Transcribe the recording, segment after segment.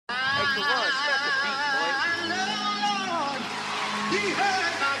Hey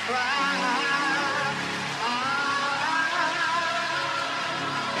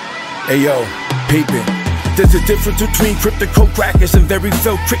yo, peeping. There's a difference between cryptic coke crackers and very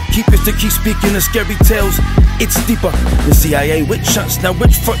felt crypt keepers that keep speaking of scary tales. It's deeper than CIA witch hunts. Now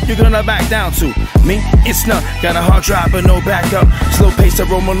which front you gonna back down to? Me? It's none. Got a hard drive but no backup. Slow pace, I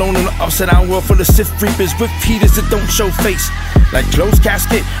roam alone in an upside down world full of Sith reapers with heaters that don't show face. Like closed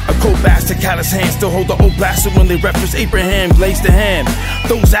casket, a cold bastard, callous hands still hold the old blaster when they reference Abraham, blazed the hand.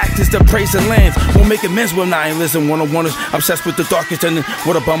 Those actors that praise the lands won't make amends with nihilism. One-on-oneers obsessed with the darkest ending.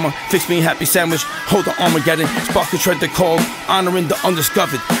 What a bummer. Fix me a happy sandwich. Hold the Armageddon. Spark the tread to call, honoring the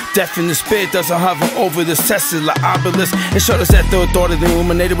undiscovered. Death in the spirit doesn't hover over the cesspool like obelisk. It shut us at the daughter, the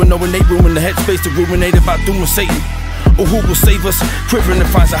illuminated with no innate room in the headspace to ruminate about doom of Satan. Or who will save us? Quivering and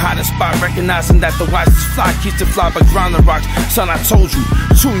finds the hottest spot, recognizing that the wisest fly keeps to fly by grinding rocks. Son, I told you,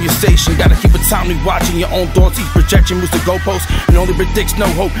 tune your station. Gotta keep it timely, watching your own thoughts. Each projection moves the goalpost and only predicts no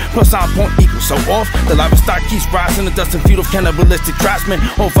hope. Plus, on point equals so off. The lava star keeps rising. The dust and feet of cannibalistic craftsmen,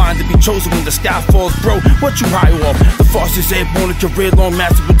 all vying to be chosen when the sky falls. Bro, what you high off? The farce is airborne, a career-long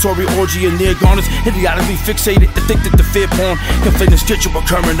masturbatory orgy of near garners. Idiotically fixated, addicted to fear porn. Conflicting schedule,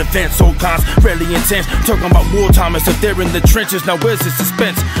 current events, old cons, rarely intense. Talking about wartime as if they're in the trenches. Now where's the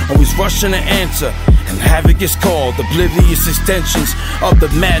suspense? Always rushing to answer, and havoc is called. Oblivious extensions of the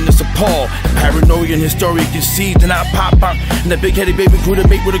madness of Paul. Paranoia and hysteria conceived, and I pop out. And that big-headed baby crew that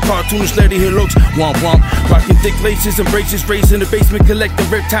mate with a cartoonish lady who looks womp womp. Rocking thick laces and braces, raised in the basement, collecting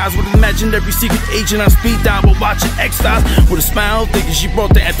reptiles with an imaginary secret agent on speed dial, but watching X-Files with a smile, thinking she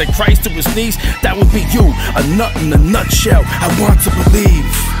brought the Antichrist to his knees. That would be you, a nut in a nutshell. I want to believe.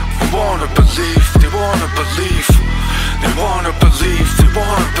 They wanna believe, they wanna believe. They wanna believe, they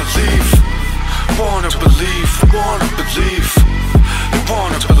wanna believe. Wanna believe, wanna believe. They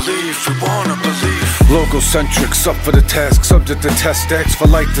wanna believe, they wanna believe. Logocentrics up for the task, subject to test X for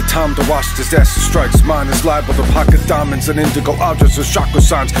light the time to watch disaster strikes. Mine is liable to pocket diamonds and indigo objects with chakra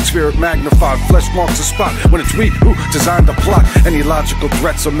signs. Spirit magnified, flesh marks a spot when it's we who designed the plot. Any logical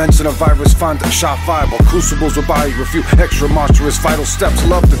threats or mention a virus, find a shot fireball. Crucibles will buy you a few extra monstrous vital steps.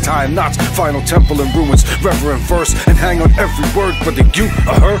 Love to tie in knots, final temple in ruins. Reverent verse and hang on every word, whether you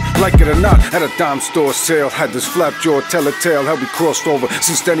or her like it or not. At a dime store sale, had this flap jaw tell a tale how we crossed over.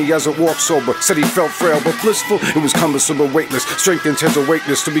 Since then he hasn't walked sober. Said he felt frail but blissful. It was cumbersome but weightless. Strengthens his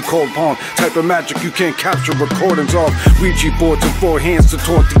awakeness to be called upon. Type of magic you can't capture recordings of. Ouija boards and 4 hands to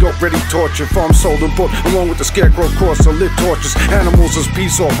taunt the already tortured. Farm sold and bought along with the scarecrow cross or lit torches. Animals as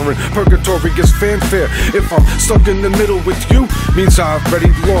peace offering. Purgatory gets fanfare. If I'm stuck in the middle with you, means I've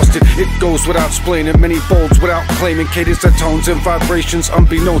already lost it. It goes without explaining. Many folds without claiming. Cadence that tones and vibrations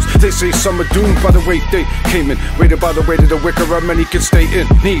unbeknownst. They say some are doomed by the way they came in. Rated by the weight of the wicker, how many can stay in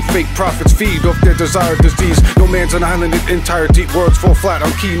need. Fake prophets feed off their desired disease. No man's an island in entirety. Words fall flat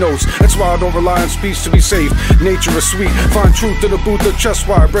on keynotes. That's why I don't rely on speech to be saved. Nature is sweet. Find truth in the booth of chest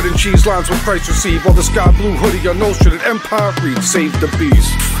wire. Bread and cheese lines with Christ receive. While the sky blue hoodie on no shit at Empire read. Save the bees.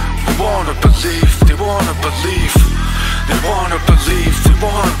 They wanna believe, they wanna believe. They wanna believe, they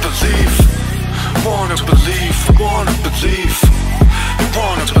wanna believe. Wanna believe, wanna believe. They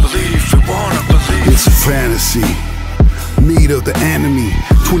wanna believe, they wanna believe. It's a fantasy. Meat of the enemy.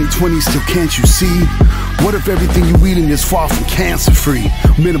 2020 still can't you see? What if everything you eating is far from cancer free?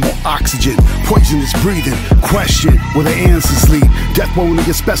 Minimal oxygen, poisonous breathing. Question where the answers lead. Death won't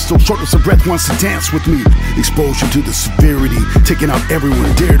get special, shortness of breath wants to dance with me. Exposure to the severity, taking out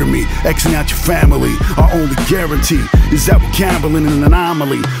everyone dear to me. Xing out your family, our only guarantee is that we're gambling in an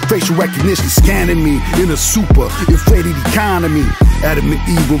anomaly. Facial recognition scanning me in a super inflated economy. Adam and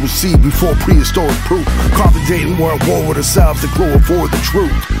Eve will receive before prehistoric proof. Carbonating world war with ourselves to glow avoid the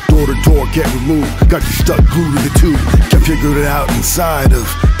truth. Door to door get removed, got you stuck glued to the tube. Can't figure it out inside of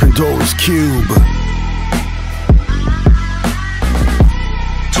Pandora's cube.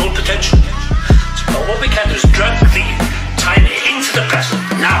 It's all potential. So what we can do is drug the time into the present,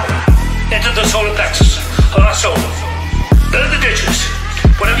 now. Into the solar plexus of our soul. Burn the ditches.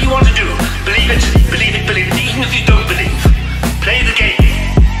 Whatever you want to do, believe it, believe it, believe it, even if you don't believe. Play the game.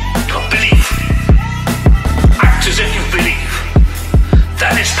 Don't believe. Act as if you believe.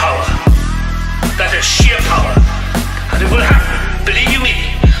 That is power. That is sheer power. And it will happen. Believe you me.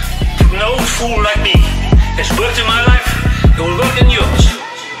 An old fool like me. It's worked in my life. It will work in yours.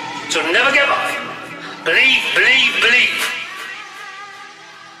 So never give up. Believe, believe, believe.